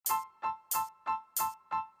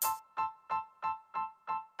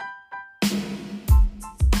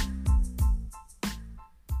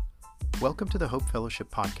Welcome to the Hope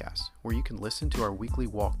Fellowship Podcast, where you can listen to our weekly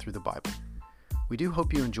walk through the Bible. We do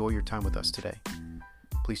hope you enjoy your time with us today.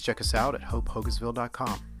 Please check us out at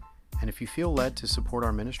hopehogansville.com, and if you feel led to support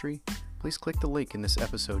our ministry, please click the link in this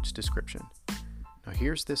episode's description. Now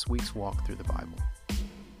here's this week's walk through the Bible.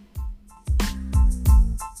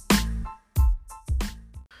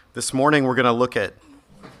 This morning we're going to look at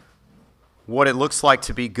what it looks like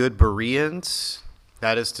to be good Bereans,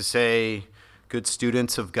 that is to say, good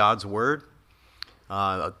students of God's Word.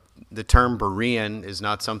 The term Berean is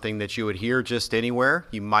not something that you would hear just anywhere.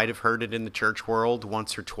 You might have heard it in the church world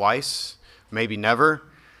once or twice, maybe never.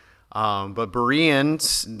 But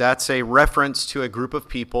Bereans, that's a reference to a group of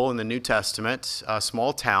people in the New Testament, a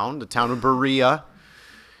small town, the town of Berea.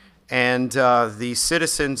 And the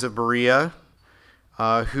citizens of Berea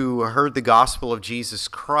who heard the gospel of Jesus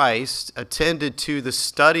Christ attended to the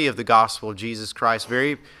study of the gospel of Jesus Christ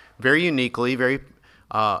very uniquely, very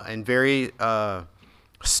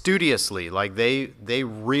studiously. Like they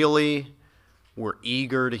really were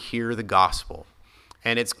eager to hear the gospel.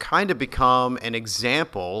 And it's kind of become an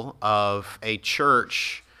example of a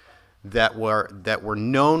church that were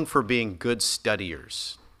known for being good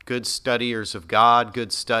studiers of God,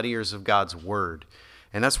 good studiers of God's Word.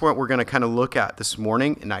 And that's what we're going to kind of look at this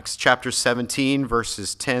morning in Acts chapter 17,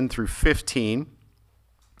 verses 10 through 15.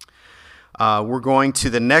 We're going to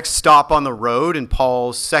the next stop on the road in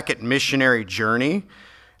Paul's second missionary journey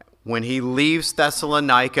when he leaves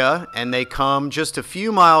Thessalonica and they come just a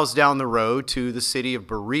few miles down the road to the city of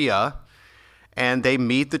Berea, and they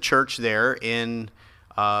meet the church there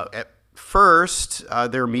at first,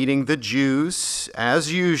 they're meeting the Jews,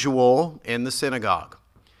 as usual, in the synagogue.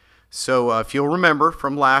 So if you'll remember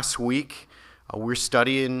from last week, we're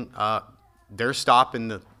studying their stop in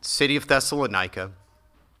the city of Thessalonica.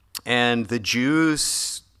 And the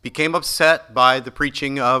Jews became upset by the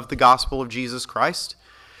preaching of the gospel of Jesus Christ.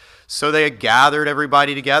 So they gathered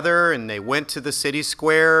everybody together and they went to the city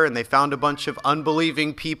square and they found a bunch of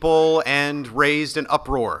unbelieving people and raised an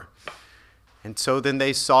uproar. And so then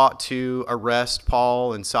they sought to arrest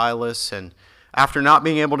Paul and Silas. And after not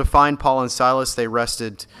being able to find Paul and Silas, they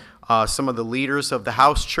arrested some of the leaders of the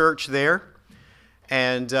house church there.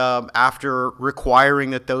 And after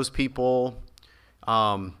requiring that those people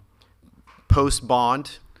post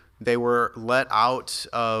bond, they were let out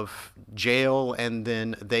of jail, and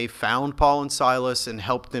then they found Paul and Silas and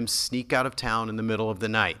helped them sneak out of town in the middle of the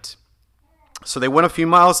night. So they went a few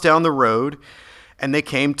miles down the road, and they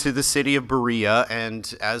came to the city of Berea,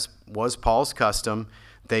 and as was Paul's custom,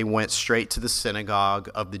 they went straight to the synagogue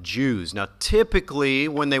of the Jews. Now, typically,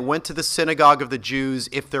 when they went to the synagogue of the Jews,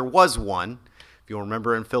 if there was one, if you'll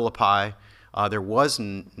remember in Philippi, there was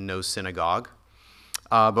no synagogue.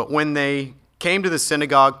 But when they came to the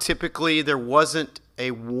synagogue, typically there wasn't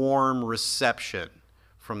a warm reception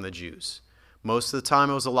from the Jews. Most of the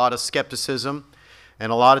time it was a lot of skepticism,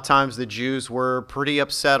 and a lot of times the Jews were pretty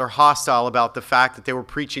upset or hostile about the fact that they were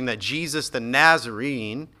preaching that Jesus the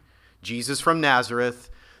Nazarene, Jesus from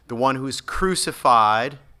Nazareth, the one who's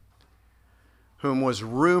crucified, whom was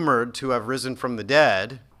rumored to have risen from the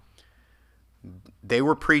dead, they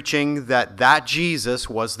were preaching that Jesus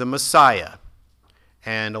was the Messiah.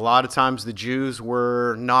 And a lot of times the Jews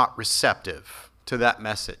were not receptive to that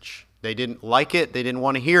message. They didn't like it. They didn't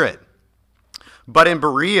want to hear it. But in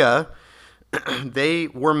Berea, they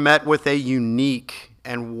were met with a unique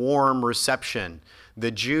and warm reception. The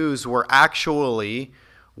Jews were actually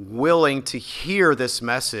willing to hear this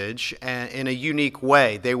message in a unique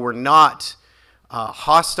way. They were not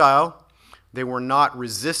hostile. They were not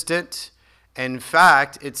resistant. In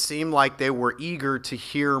fact, it seemed like they were eager to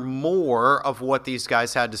hear more of what these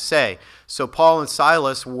guys had to say. So Paul and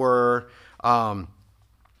Silas were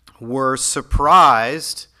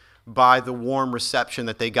surprised by the warm reception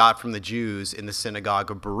that they got from the Jews in the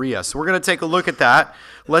synagogue of Berea. So we're going to take a look at that.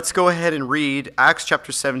 Let's go ahead and read Acts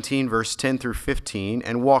chapter 17, verse 10 through 15,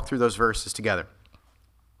 and walk through those verses together.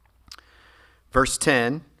 Verse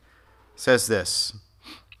 10 says this: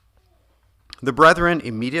 The brethren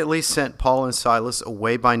immediately sent Paul and Silas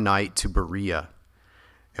away by night to Berea.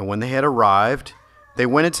 And when they had arrived, they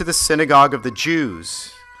went into the synagogue of the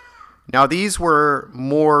Jews. Now these were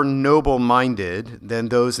more noble-minded than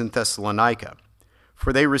those in Thessalonica,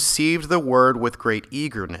 for they received the word with great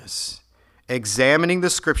eagerness, examining the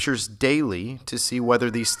scriptures daily to see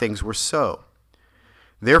whether these things were so.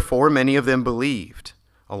 Therefore many of them believed,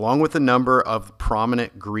 along with a number of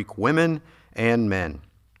prominent Greek women and men.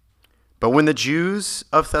 But when the Jews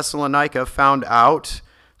of Thessalonica found out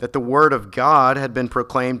that the word of God had been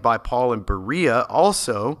proclaimed by Paul in Berea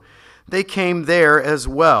also, they came there as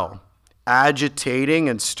well, agitating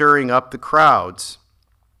and stirring up the crowds.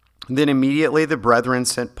 Then immediately the brethren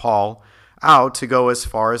sent Paul out to go as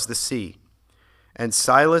far as the sea, and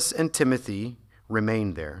Silas and Timothy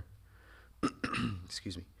remained there.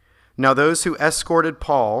 Excuse me. Now those who escorted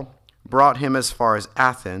Paul brought him as far as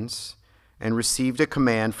Athens, and received a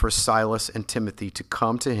command for Silas and Timothy to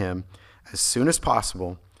come to him as soon as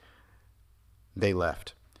possible. They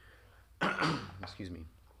left. Excuse me.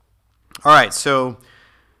 All right, so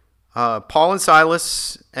Paul and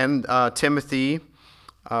Silas and Timothy,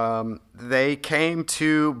 they came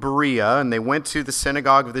to Berea, and they went to the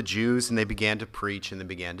synagogue of the Jews, and they began to preach, and they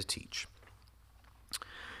began to teach.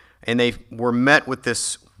 And they were met with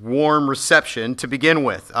this warm reception to begin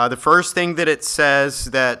with. The first thing that it says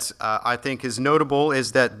that I think is notable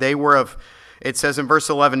is that they were of, it says in verse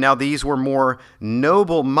 11, now these were more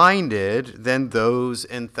noble-minded than those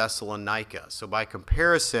in Thessalonica. So by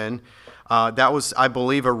comparison, that was, I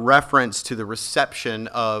believe, a reference to the reception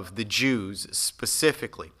of the Jews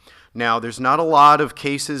specifically. Now, there's not a lot of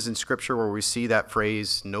cases in Scripture where we see that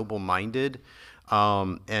phrase noble-minded.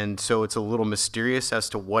 And so it's a little mysterious as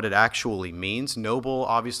to what it actually means. Noble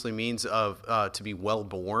obviously means to be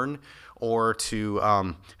well-born or to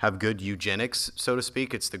have good eugenics, so to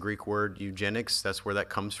speak. It's the Greek word eugenics. That's where that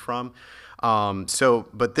comes from.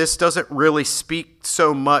 But this doesn't really speak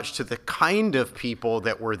so much to the kind of people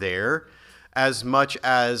that were there as much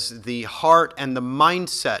as the heart and the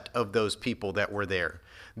mindset of those people that were there.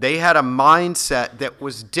 They had a mindset that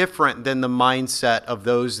was different than the mindset of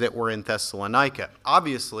those that were in Thessalonica.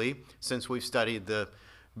 Obviously, since we've studied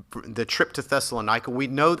the trip to Thessalonica, we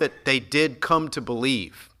know that they did come to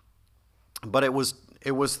believe. But it was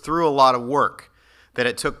through a lot of work that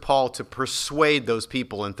it took Paul to persuade those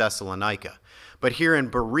people in Thessalonica. But here in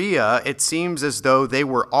Berea, it seems as though they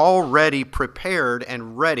were already prepared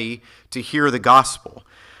and ready to hear the gospel.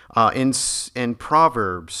 In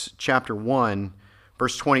Proverbs chapter 1,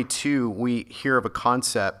 verse 22, we hear of a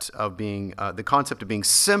concept of being, the concept of being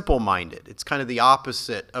simple-minded. It's kind of the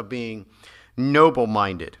opposite of being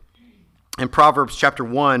noble-minded. In Proverbs chapter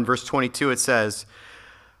 1, verse 22, it says,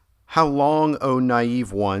 how long, O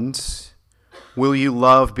naive ones, will you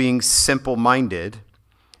love being simple-minded,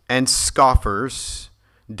 and scoffers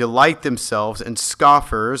delight themselves, and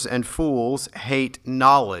scoffers and fools hate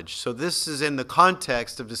knowledge. So this is in the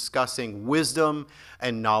context of discussing wisdom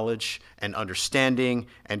and knowledge and understanding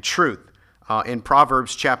and truth. In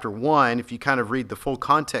Proverbs chapter 1, if you kind of read the full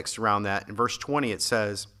context around that, in verse 20 it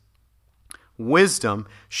says, wisdom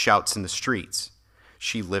shouts in the streets.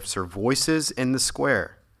 She lifts her voices in the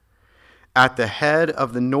square. At the head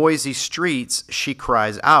of the noisy streets she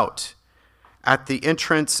cries out. At the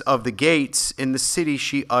entrance of the gates in the city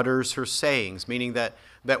she utters her sayings, meaning that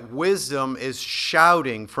wisdom is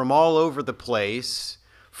shouting from all over the place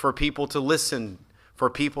for people to listen,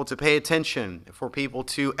 for people to pay attention, for people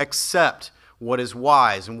to accept what is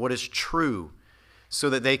wise and what is true, so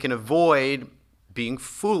that they can avoid being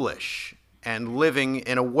foolish and living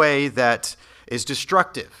in a way that is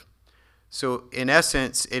destructive. So in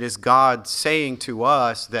essence, it is God saying to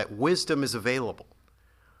us that wisdom is available.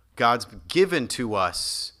 God's given to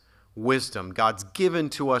us wisdom. God's given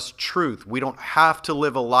to us truth. We don't have to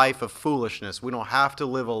live a life of foolishness. We don't have to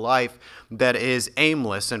live a life that is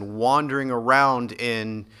aimless and wandering around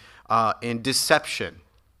in deception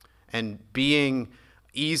and being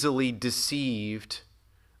easily deceived,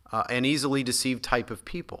 an easily deceived type of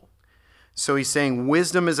people. So he's saying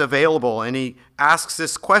wisdom is available, and he asks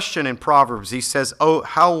this question in Proverbs. He says, "Oh,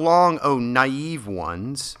 how long, O naive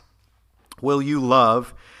ones, will you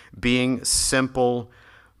love being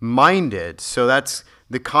simple-minded?" So that's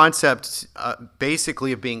the concept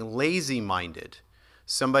basically of being lazy-minded.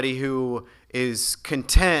 Somebody who is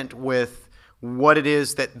content with what it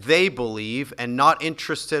is that they believe and not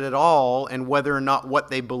interested at all in whether or not what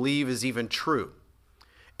they believe is even true.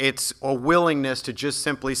 It's a willingness to just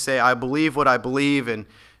simply say, I believe what I believe and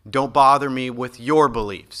don't bother me with your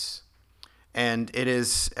beliefs. And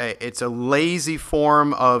it's a lazy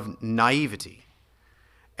form of naivety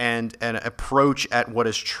and an approach at what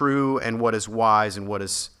is true and what is wise and what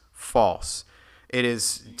is false. It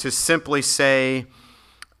is to simply say,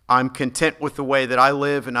 I'm content with the way that I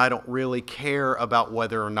live and I don't really care about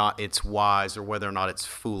whether or not it's wise or whether or not it's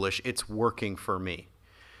foolish. It's working for me.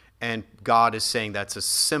 And God is saying that's a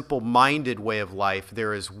simple-minded way of life.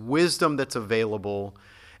 There is wisdom that's available,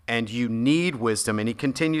 and you need wisdom. And he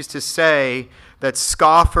continues to say that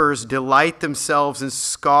scoffers delight themselves in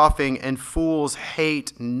scoffing, and fools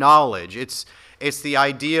hate knowledge. It's the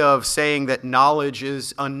idea of saying that knowledge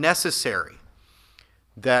is unnecessary,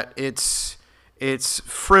 that it's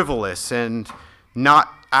frivolous and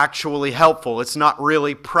not actually helpful. It's not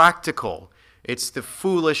really practical. It's the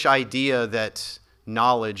foolish idea that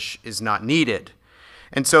knowledge is not needed.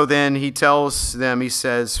 And so then he tells them, he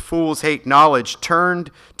says, fools hate knowledge. Turn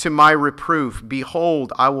to my reproof.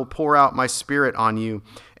 Behold, I will pour out my spirit on you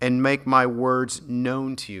and make my words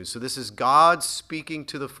known to you. So this is God speaking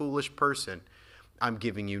to the foolish person. I'm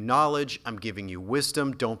giving you knowledge. I'm giving you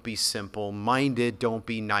wisdom. Don't be simple-minded. Don't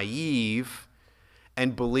be naive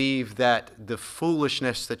and believe that the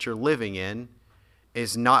foolishness that you're living in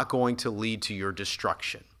is not going to lead to your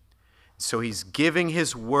destruction. So he's giving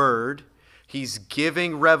his word. He's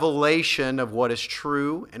giving revelation of what is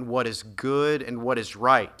true and what is good and what is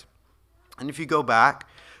right. And if you go back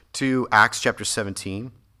to Acts chapter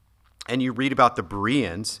 17 and you read about the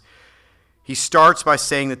Bereans, he starts by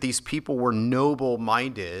saying that these people were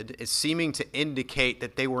noble-minded, it's seeming to indicate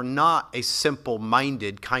that they were not a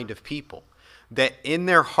simple-minded kind of people. That in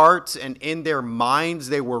their hearts and in their minds,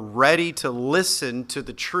 they were ready to listen to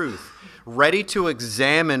the truth, ready to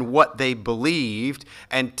examine what they believed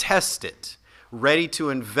and test it, ready to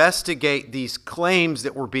investigate these claims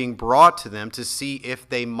that were being brought to them to see if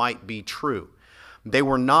they might be true. They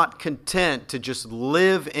were not content to just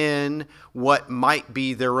live in what might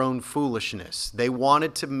be their own foolishness. They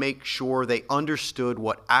wanted to make sure they understood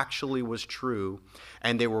what actually was true,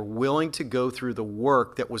 and they were willing to go through the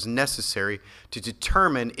work that was necessary to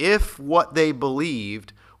determine if what they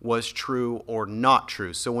believed was true or not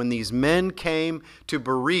true. So when these men came to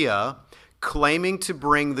Berea, claiming to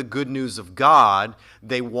bring the good news of God,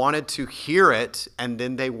 they wanted to hear it, and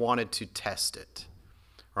then they wanted to test it.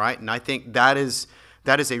 Right? And I think that is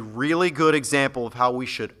a really good example of how we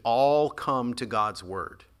should all come to God's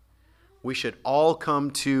word. We should all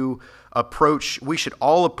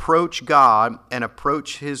approach God and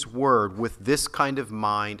approach his word with this kind of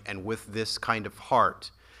mind and with this kind of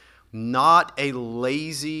heart. Not a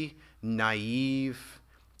lazy, naive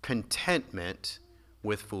contentment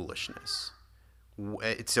with foolishness.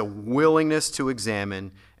 It's a willingness to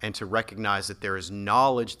examine and to recognize that there is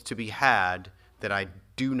knowledge to be had that I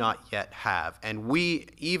do not yet have. And we,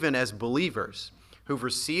 even as believers who've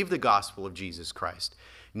received the gospel of Jesus Christ,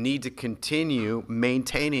 need to continue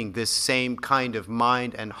maintaining this same kind of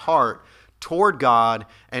mind and heart toward God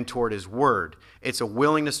and toward his word. It's a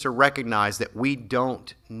willingness to recognize that we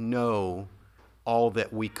don't know all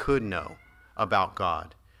that we could know about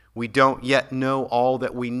God. We don't yet know all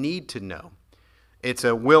that we need to know. It's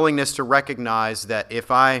a willingness to recognize that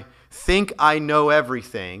if I think I know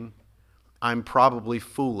everything, I'm probably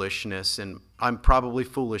foolish in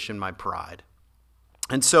my pride.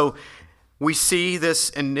 And so we see this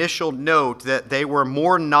initial note that they were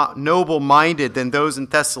more noble-minded than those in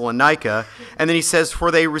Thessalonica. And then he says, for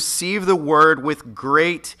they received the word with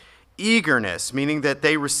great eagerness, meaning that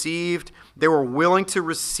they were willing to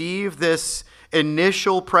receive this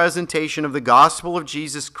initial presentation of the gospel of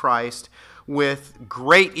Jesus Christ with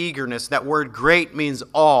great eagerness. That word great means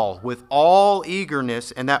all, with all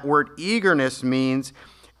eagerness, and that word eagerness means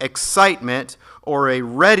excitement or a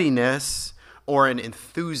readiness or an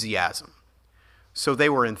enthusiasm. So they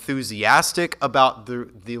were enthusiastic about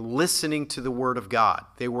the listening to the word of God.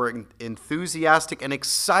 They were enthusiastic and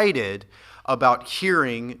excited about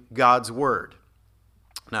hearing God's word.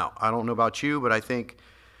 Now, I don't know about you, but I think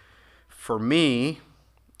for me,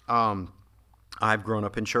 I've grown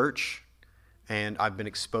up in church. And I've been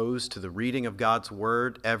exposed to the reading of God's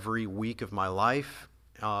word every week of my life,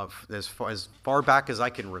 as far back as I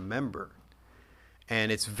can remember.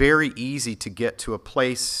 And it's very easy to get to a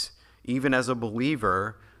place, even as a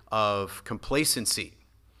believer, of complacency.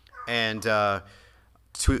 And to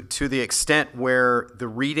the extent where the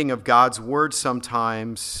reading of God's word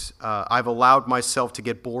sometimes, I've allowed myself to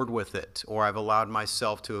get bored with it. Or I've allowed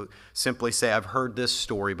myself to simply say, I've heard this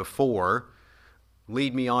story before.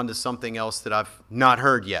 Lead me on to something else that I've not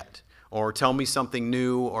heard yet, or tell me something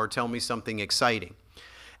new, or tell me something exciting.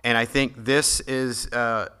 And I think this is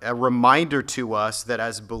a reminder to us that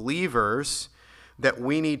as believers, that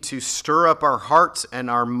we need to stir up our hearts and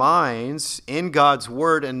our minds in God's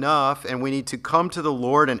word enough, and we need to come to the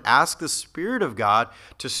Lord and ask the Spirit of God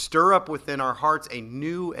to stir up within our hearts a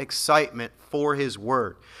new excitement for his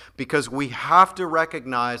word. Because we have to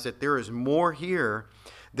recognize that there is more here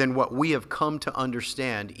than what we have come to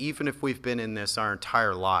understand, even if we've been in this our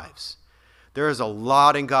entire lives. There is a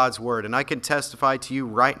lot in God's word, and I can testify to you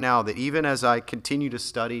right now that even as I continue to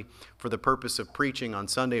study for the purpose of preaching on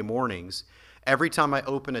Sunday mornings, every time I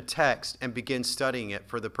open a text and begin studying it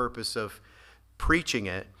for the purpose of preaching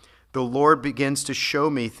it, the Lord begins to show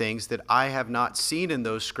me things that I have not seen in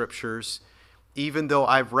those scriptures, even though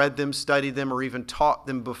I've read them, studied them, or even taught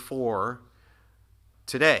them before,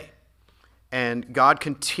 today. And God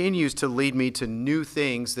continues to lead me to new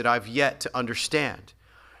things that I've yet to understand.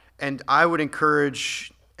 And I would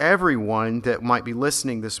encourage everyone that might be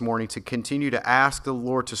listening this morning to continue to ask the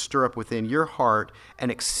Lord to stir up within your heart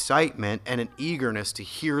an excitement and an eagerness to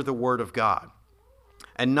hear the Word of God.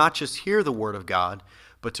 And not just hear the Word of God,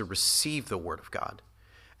 but to receive the Word of God.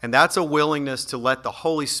 And that's a willingness to let the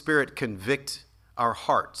Holy Spirit convict our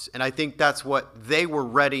hearts. And I think that's what they were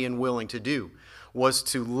ready and willing to do, was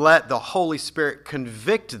to let the Holy Spirit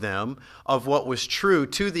convict them of what was true,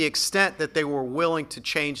 to the extent that they were willing to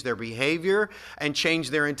change their behavior and change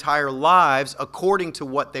their entire lives according to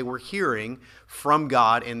what they were hearing from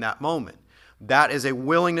God in that moment. That is a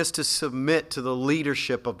willingness to submit to the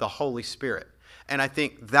leadership of the Holy Spirit. And I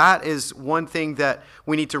think that is one thing that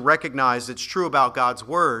we need to recognize that's true about God's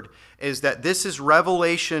Word, is that this is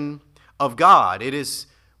revelation of God. It is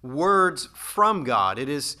words from God. It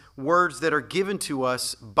is words that are given to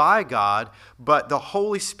us by God, but the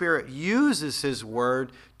Holy Spirit uses His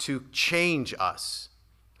Word to change us.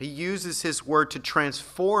 He uses His Word to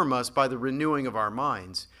transform us by the renewing of our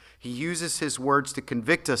minds. He uses His words to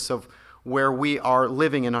convict us of where we are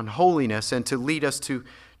living in unholiness and to lead us to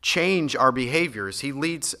change our behaviors. He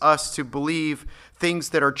leads us to believe things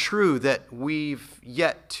that are true that we've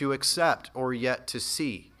yet to accept or yet to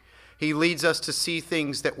see. He leads us to see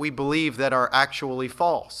things that we believe that are actually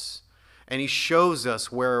false. And He shows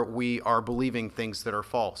us where we are believing things that are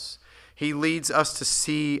false. He leads us to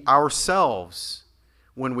see ourselves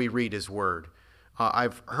when we read His Word.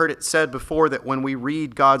 I've heard it said before that when we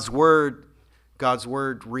read God's Word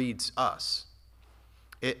reads us.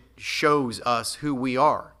 It shows us who we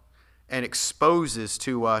are and exposes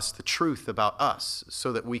to us the truth about us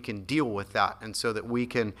so that we can deal with that and so that we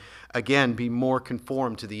can, again, be more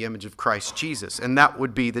conformed to the image of Christ Jesus. And that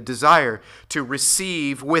would be the desire, to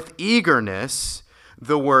receive with eagerness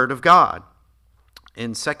the Word of God.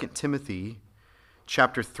 In 2 Timothy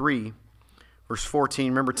chapter 3, verse 14,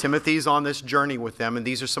 remember Timothy's on this journey with them, and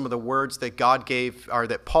these are some of the words that God gave, or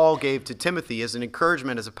that Paul gave to Timothy as an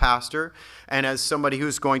encouragement as a pastor and as somebody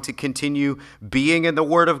who's going to continue being in the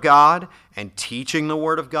Word of God and teaching the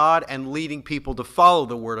Word of God and leading people to follow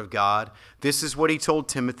the Word of God. This is what he told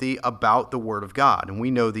Timothy about the Word of God, and we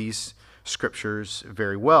know these scriptures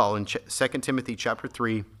very well. In 2 Timothy chapter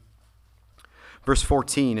 3, verse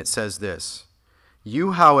 14, it says this: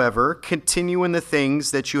 "You, however, continue in the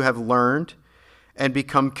things that you have learned and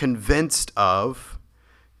become convinced of,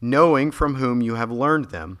 knowing from whom you have learned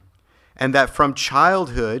them, and that from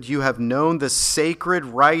childhood you have known the sacred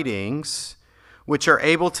writings, which are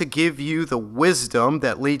able to give you the wisdom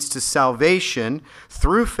that leads to salvation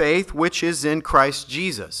through faith which is in Christ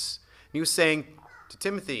Jesus." He was saying to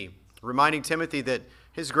Timothy, reminding Timothy that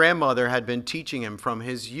his grandmother had been teaching him from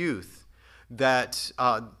his youth, that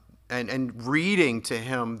and reading to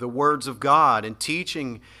him the words of God and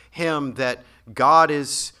teaching him that God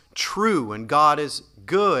is true and God is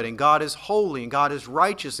good and God is holy and God is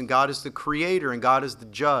righteous and God is the creator and God is the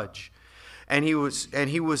judge. And he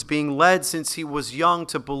was being led since he was young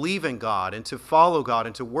to believe in God and to follow God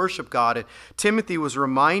and to worship God. And Timothy was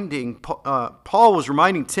Paul was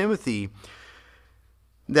reminding Timothy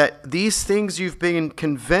that these things you've been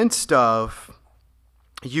convinced of,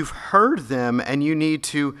 you've heard them, and you need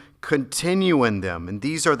to continue in them. And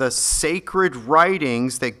these are the sacred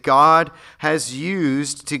writings that God has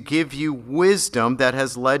used to give you wisdom that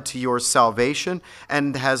has led to your salvation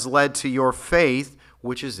and has led to your faith,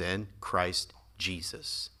 which is in Christ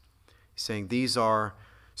Jesus. He's saying these are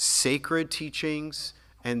sacred teachings,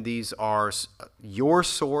 and these are your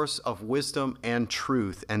source of wisdom and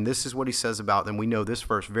truth. And this is what he says about them. We know this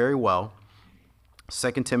verse very well.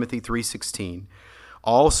 2 Timothy 3:16.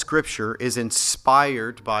 All Scripture is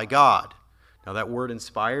inspired by God. Now that word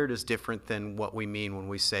inspired is different than what we mean when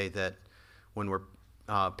we say that when we're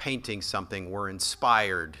painting something, we're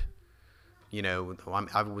inspired. You know,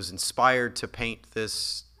 I was inspired to paint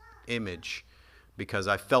this image because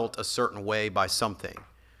I felt a certain way by something.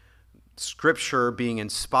 Scripture being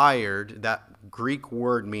inspired, that Greek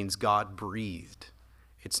word means God breathed.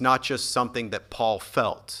 It's not just something that Paul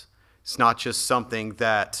felt. It's not just something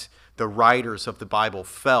that the writers of the Bible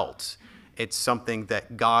felt. It's something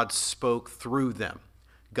that God spoke through them.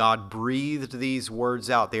 God breathed these words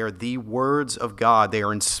out. They are the words of God. They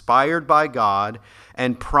are inspired by God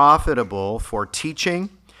and profitable for teaching,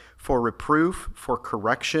 for reproof, for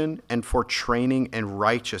correction, and for training in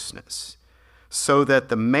righteousness, so that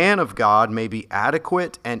the man of God may be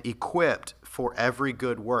adequate and equipped for every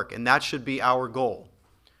good work. And that should be our goal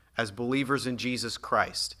as believers in Jesus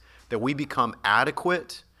Christ, that we become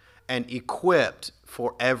adequate and equipped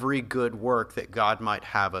for every good work that God might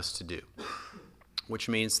have us to do, which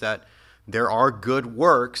means that there are good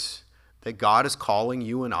works that God is calling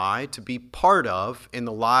you and I to be part of in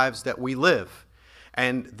the lives that we live.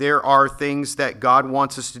 And there are things that God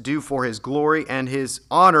wants us to do for his glory and his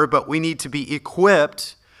honor, but we need to be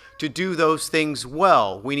equipped to do those things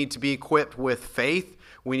well. We need to be equipped with faith.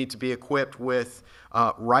 We need to be equipped with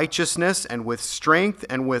righteousness and with strength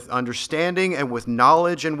and with understanding and with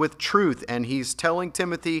knowledge and with truth. And he's telling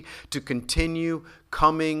Timothy to continue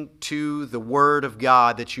coming to the Word of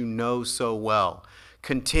God that you know so well.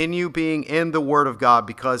 Continue being in the Word of God,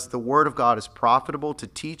 because the Word of God is profitable to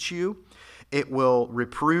teach you. It will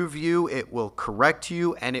reprove you, it will correct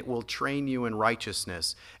you, and it will train you in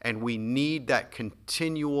righteousness. And we need that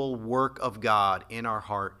continual work of God in our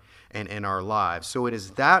heart and in our lives. So it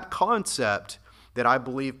is that concept that I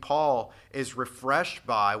believe Paul is refreshed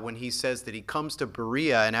by when he says that he comes to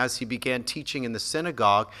Berea, and as he began teaching in the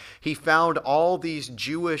synagogue, he found all these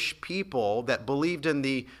Jewish people that believed in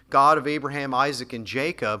the God of Abraham, Isaac, and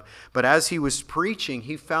Jacob. But as he was preaching,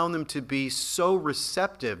 he found them to be so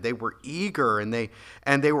receptive. They were eager and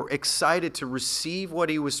they were excited to receive what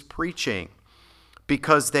he was preaching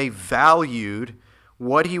because they valued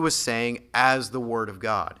what he was saying as the Word of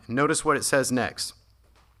God. Notice what it says next.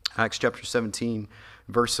 Acts chapter 17,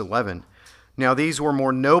 verse 11. Now these were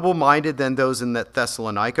more noble-minded than those in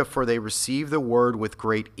Thessalonica, for they received the word with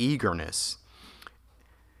great eagerness,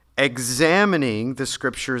 examining the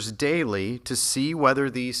scriptures daily to see whether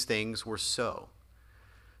these things were so.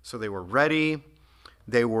 So they were ready,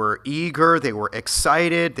 they were eager, they were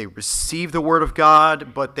excited, they received the word of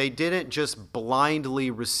God, but they didn't just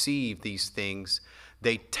blindly receive these things.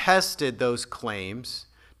 They tested those claims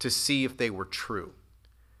to see if they were true.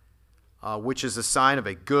 Which is a sign of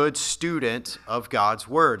a good student of God's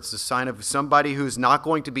word. It's a sign of somebody who's not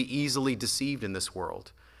going to be easily deceived in this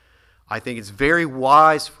world. I think it's very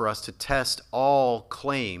wise for us to test all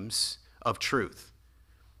claims of truth,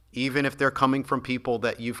 even if they're coming from people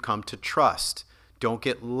that you've come to trust. Don't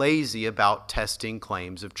get lazy about testing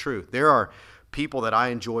claims of truth. There are people that I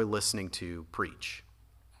enjoy listening to preach.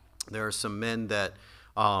 There are some men that,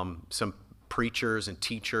 some preachers and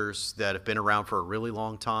teachers that have been around for a really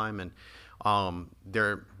long time, and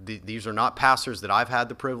these are not pastors that I've had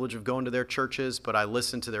the privilege of going to their churches, but I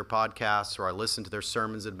listen to their podcasts or I listen to their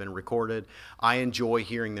sermons that have been recorded. I enjoy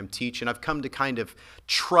hearing them teach, and I've come to kind of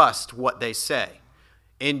trust what they say.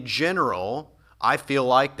 In general, I feel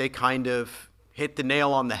like they kind of hit the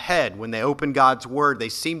nail on the head. When they open God's word, they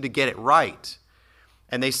seem to get it right.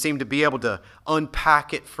 And they seem to be able to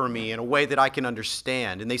unpack it for me in a way that I can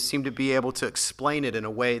understand. And they seem to be able to explain it in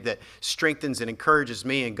a way that strengthens and encourages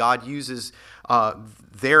me. And God uses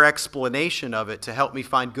their explanation of it to help me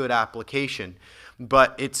find good application.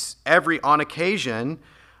 But on occasion,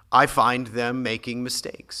 I find them making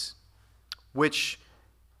mistakes, which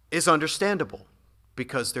is understandable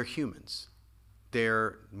because they're humans.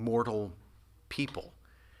 They're mortal people.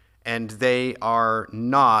 And they are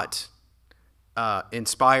not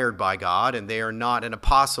inspired by God, and they are not an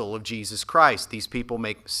apostle of Jesus Christ. These people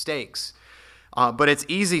make mistakes. But it's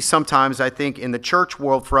easy sometimes, I think, in the church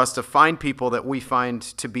world for us to find people that we find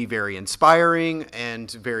to be very inspiring and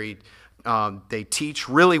they teach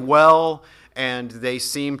really well, and they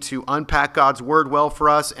seem to unpack God's word well for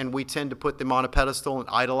us, and we tend to put them on a pedestal and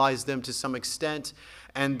idolize them to some extent,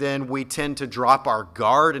 and then we tend to drop our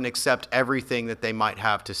guard and accept everything that they might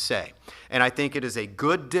have to say. And I think it is a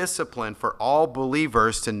good discipline for all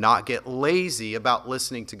believers to not get lazy about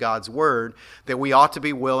listening to God's word, that we ought to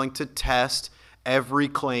be willing to test every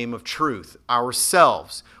claim of truth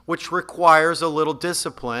ourselves, which requires a little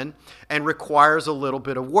discipline and requires a little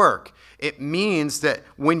bit of work. It means that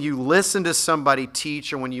when you listen to somebody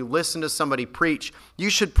teach or when you listen to somebody preach, you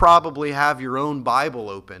should probably have your own Bible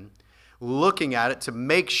open, looking at it to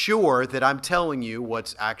make sure that I'm telling you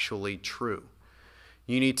what's actually true.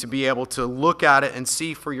 You need to be able to look at it and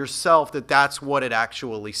see for yourself that that's what it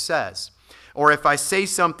actually says. Or if I say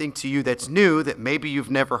something to you that's new that maybe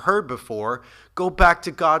you've never heard before, go back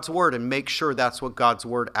to God's word and make sure that's what God's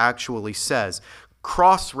word actually says.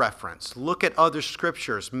 Cross-reference, look at other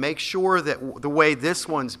scriptures, make sure that the way this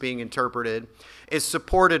one's being interpreted is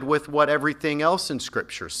supported with what everything else in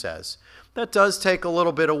Scripture says. That does take a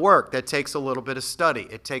little bit of work. That takes a little bit of study.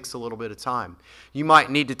 It takes a little bit of time. You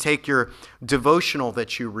might need to take your devotional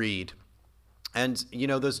that you read. And,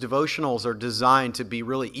 those devotionals are designed to be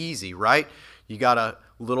really easy, right? You got a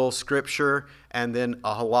little scripture and then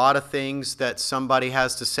a lot of things that somebody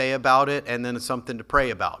has to say about it and then something to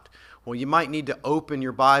pray about. Well, you might need to open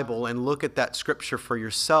your Bible and look at that scripture for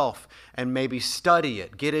yourself and maybe study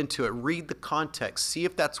it, get into it, read the context, see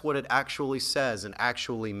if that's what it actually says and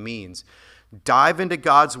actually means. Dive into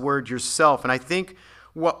God's word yourself. And I think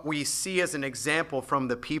what we see as an example from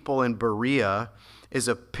the people in Berea is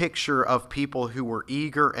a picture of people who were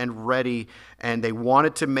eager and ready, and they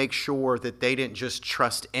wanted to make sure that they didn't just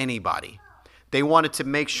trust anybody. They wanted to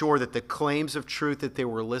make sure that the claims of truth that they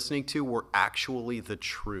were listening to were actually the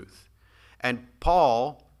truth. And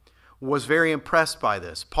Paul was very impressed by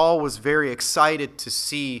this. Paul was very excited to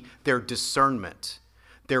see their discernment,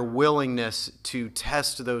 their willingness to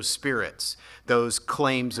test those spirits, those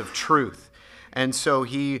claims of truth. And so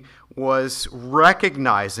he was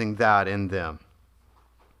recognizing that in them.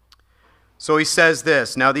 So he says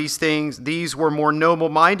this, now these were more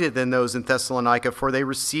noble-minded than those in Thessalonica, for they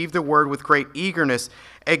received the word with great eagerness,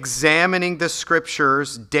 examining the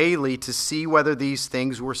scriptures daily to see whether these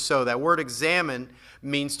things were so. That word examine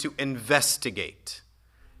means to investigate.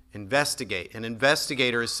 Investigate. An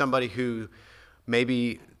investigator is somebody who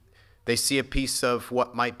maybe they see a piece of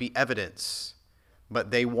what might be evidence, but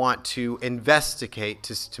they want to investigate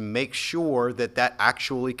to make sure that that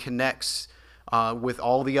actually connects with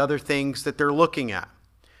all the other things that they're looking at.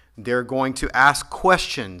 They're going to ask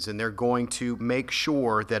questions and they're going to make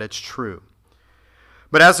sure that it's true.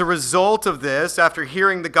 But as a result of this, after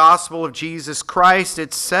hearing the gospel of Jesus Christ,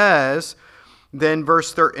 it says, then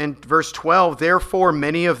in verse 12, therefore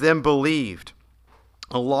many of them believed,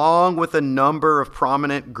 along with a number of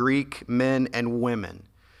prominent Greek men and women.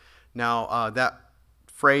 Now, that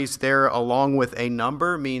phrase there, along with a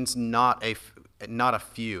number, means not a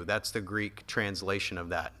few. That's the Greek translation of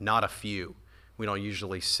that, not a few. We don't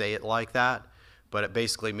usually say it like that, but it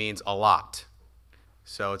basically means a lot.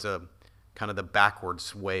 So it's a kind of the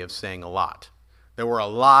backwards way of saying a lot. There were a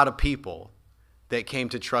lot of people that came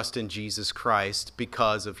to trust in Jesus Christ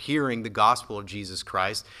because of hearing the gospel of Jesus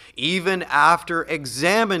Christ. Even after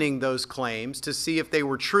examining those claims to see if they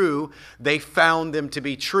were true, they found them to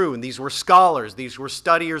be true. And these were scholars. These were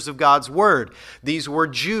studiers of God's word. These were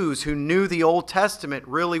Jews who knew the Old Testament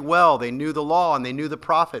really well. They knew the law and they knew the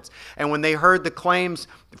prophets. And when they heard the claims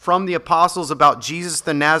from the apostles about Jesus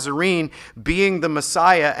the Nazarene being the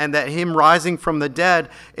Messiah and that him rising from the dead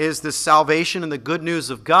is the salvation and the good news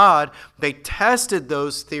of God, they tested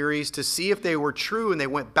those theories to see if they were true, and they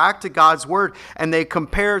went back to God's word and they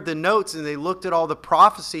compared the notes and they looked at all the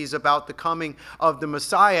prophecies about the coming of the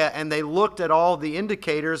Messiah, and they looked at all the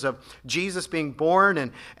indicators of Jesus being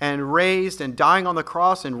born and raised and dying on the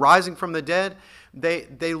cross and rising from the dead.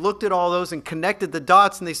 They looked at all those and connected the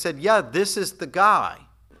dots, and they said, yeah, this is the guy.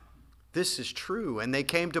 This is true. And they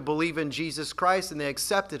came to believe in Jesus Christ and they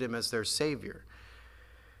accepted him as their Savior.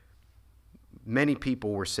 Many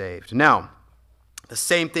people were saved. Now, the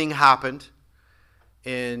same thing happened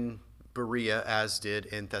in Berea as did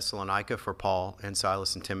in Thessalonica for Paul and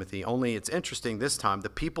Silas and Timothy. Only it's interesting this time, the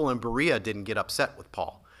people in Berea didn't get upset with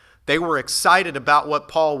Paul. They were excited about what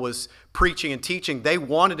Paul was preaching and teaching. They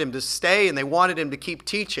wanted him to stay and they wanted him to keep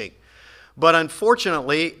teaching. But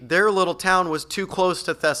unfortunately, their little town was too close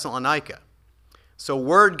to Thessalonica. So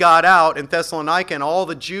word got out in Thessalonica, and all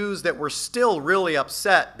the Jews that were still really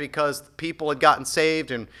upset because people had gotten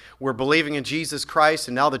saved and were believing in Jesus Christ,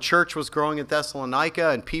 and now the church was growing in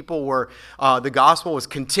Thessalonica, and people were, the gospel was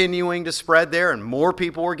continuing to spread there, and more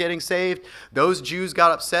people were getting saved. Those Jews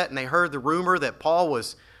got upset, and they heard the rumor that Paul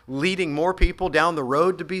was leading more people down the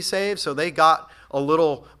road to be saved, so they got a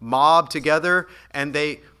little mob together, and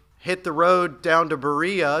they hit the road down to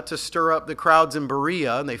Berea to stir up the crowds in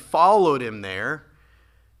Berea, and they followed him there,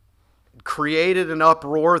 created an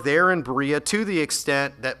uproar there in Berea to the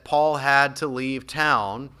extent that Paul had to leave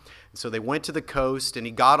town. So they went to the coast, and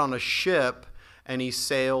he got on a ship, and he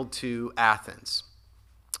sailed to Athens.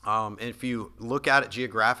 And if you look at it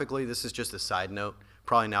geographically, this is just a side note,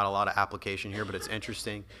 probably not a lot of application here, but it's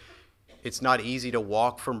interesting. It's not easy to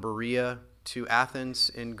walk from Berea to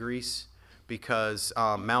Athens in Greece, because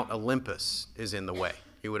Mount Olympus is in the way.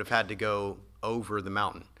 He would have had to go over the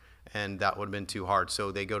mountain, and that would have been too hard.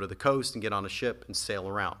 So they go to the coast and get on a ship and sail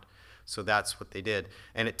around. So that's what they did.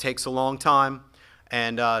 And it takes a long time.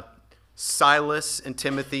 And Silas and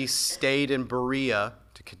Timothy stayed in Berea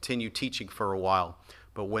to continue teaching for a while.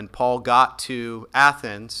 But when Paul got to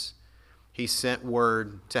Athens, he sent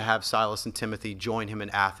word to have Silas and Timothy join him in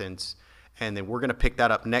Athens. And then we're going to pick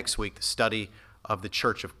that up next week, the study of the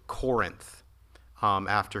church of Corinth,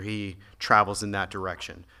 after he travels in that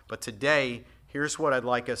direction. But today, here's what I'd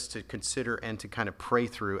like us to consider and to kind of pray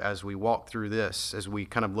through as we walk through this, as we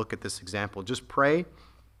kind of look at this example. Just pray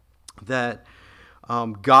that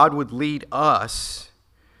God would lead us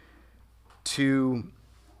to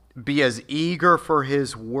be as eager for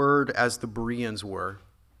his word as the Bereans were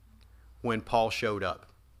when Paul showed up.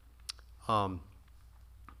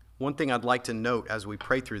 One thing I'd like to note as we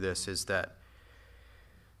pray through this is that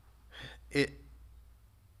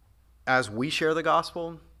as we share the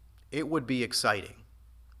gospel, it would be exciting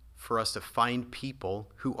for us to find people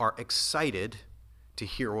who are excited to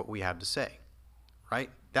hear what we have to say, right?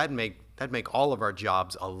 That'd make all of our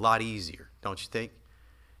jobs a lot easier, don't you think?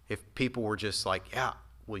 If people were just like, yeah,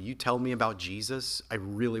 will you tell me about Jesus? I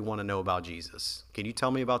really want to know about Jesus. Can you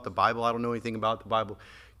tell me about the Bible? I don't know anything about the Bible.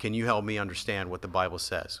 Can you help me understand what the Bible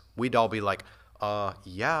says? We'd all be like,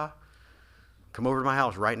 yeah, come over to my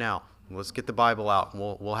house right now. Let's get the Bible out,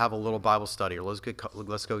 and we'll have a little Bible study, or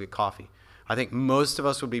let's go get coffee. I think most of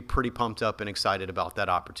us would be pretty pumped up and excited about that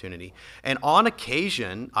opportunity. And on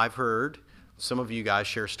occasion, I've heard some of you guys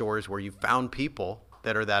share stories where you found people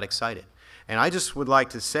that are that excited. And I just would like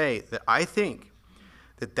to say that I think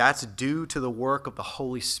that that's due to the work of the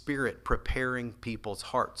Holy Spirit preparing people's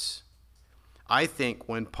hearts. I think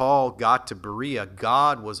when Paul got to Berea,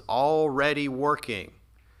 God was already working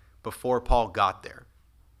before Paul got there.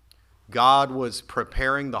 God was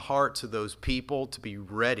preparing the hearts of those people to be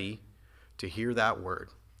ready to hear that word,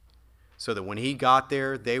 so that when he got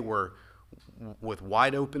there, they were with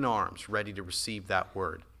wide open arms ready to receive that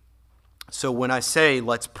word. So when I say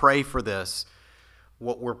let's pray for this,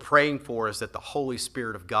 what we're praying for is that the Holy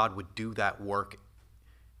Spirit of God would do that work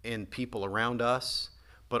in people around us,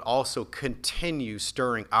 but also continue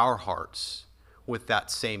stirring our hearts with that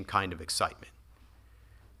same kind of excitement.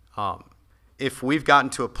 If we've gotten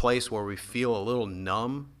to a place where we feel a little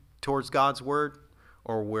numb towards God's word,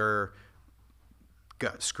 or where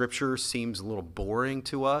Scripture seems a little boring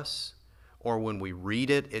to us, or when we read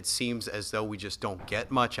it, it seems as though we just don't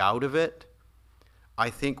get much out of it, I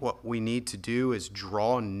think what we need to do is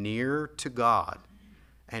draw near to God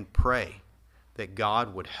and pray that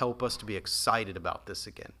God would help us to be excited about this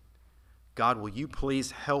again. God, will you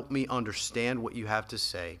please help me understand what you have to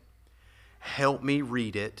say? Help me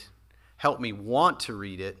read it. Help me want to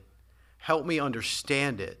read it. Help me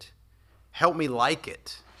understand it. Help me like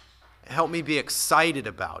it. Help me be excited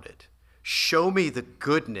about it. Show me the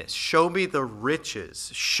goodness. Show me the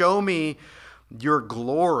riches. Show me your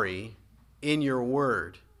glory in your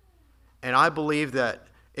word. And I believe that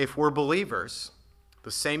if we're believers,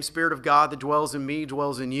 the same Spirit of God that dwells in me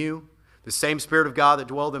dwells in you. The same Spirit of God that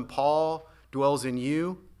dwelled in Paul dwells in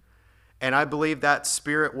you. And I believe that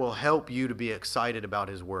Spirit will help you to be excited about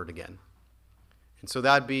his word again. And so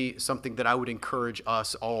that'd be something that I would encourage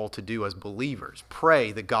us all to do as believers.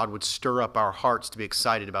 Pray that God would stir up our hearts to be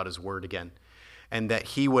excited about his word again, and that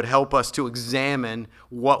he would help us to examine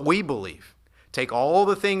what we believe. Take all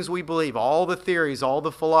the things we believe, all the theories, all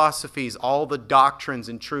the philosophies, all the doctrines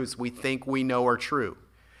and truths we think we know are true.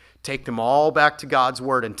 Take them all back to God's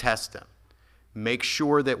word and test them. Make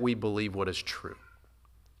sure that we believe what is true.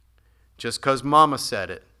 Just because mama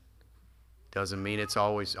said it doesn't mean it's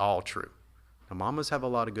always all true. Now, mamas have a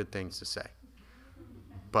lot of good things to say,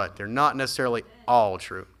 but they're not necessarily all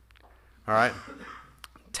true. All right?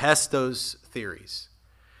 Test those theories.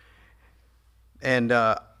 And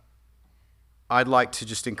I'd like to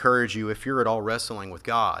just encourage you, if you're at all wrestling with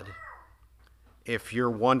God, if you're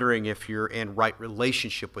wondering if you're in right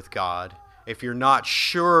relationship with God, if you're not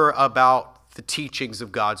sure about the teachings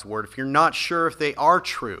of God's word, if you're not sure if they are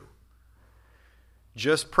true,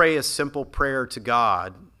 just pray a simple prayer to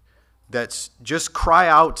God. That's just cry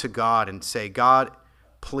out to God and say, God,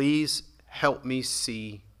 please help me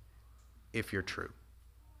see if you're true.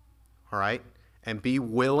 All right? And be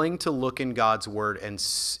willing to look in God's word and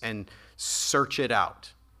search it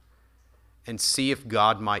out and see if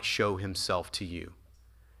God might show himself to you.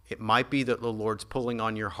 It might be that the Lord's pulling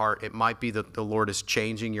on your heart. It might be that the Lord is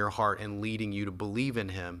changing your heart and leading you to believe in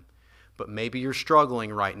him. But maybe you're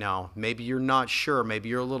struggling right now. Maybe you're not sure. Maybe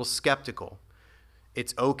you're a little skeptical.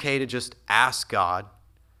 It's okay to just ask God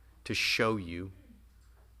to show you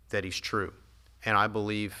that he's true. And I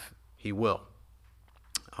believe he will.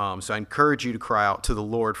 So I encourage you to cry out to the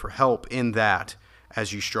Lord for help in that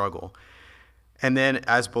as you struggle. And then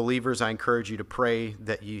as believers, I encourage you to pray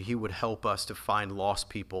that he would help us to find lost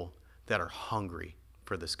people that are hungry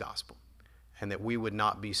for this gospel. And that we would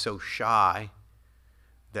not be so shy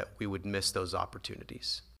that we would miss those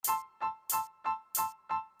opportunities.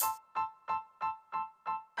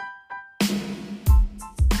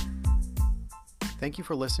 Thank you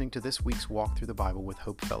for listening to this week's Walk Through the Bible with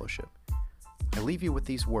Hope Fellowship. I leave you with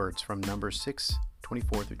these words from Numbers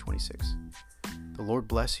 6:24 through 26. The Lord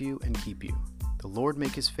bless you and keep you. The Lord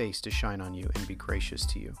make his face to shine on you and be gracious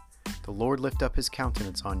to you. The Lord lift up his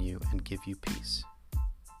countenance on you and give you peace.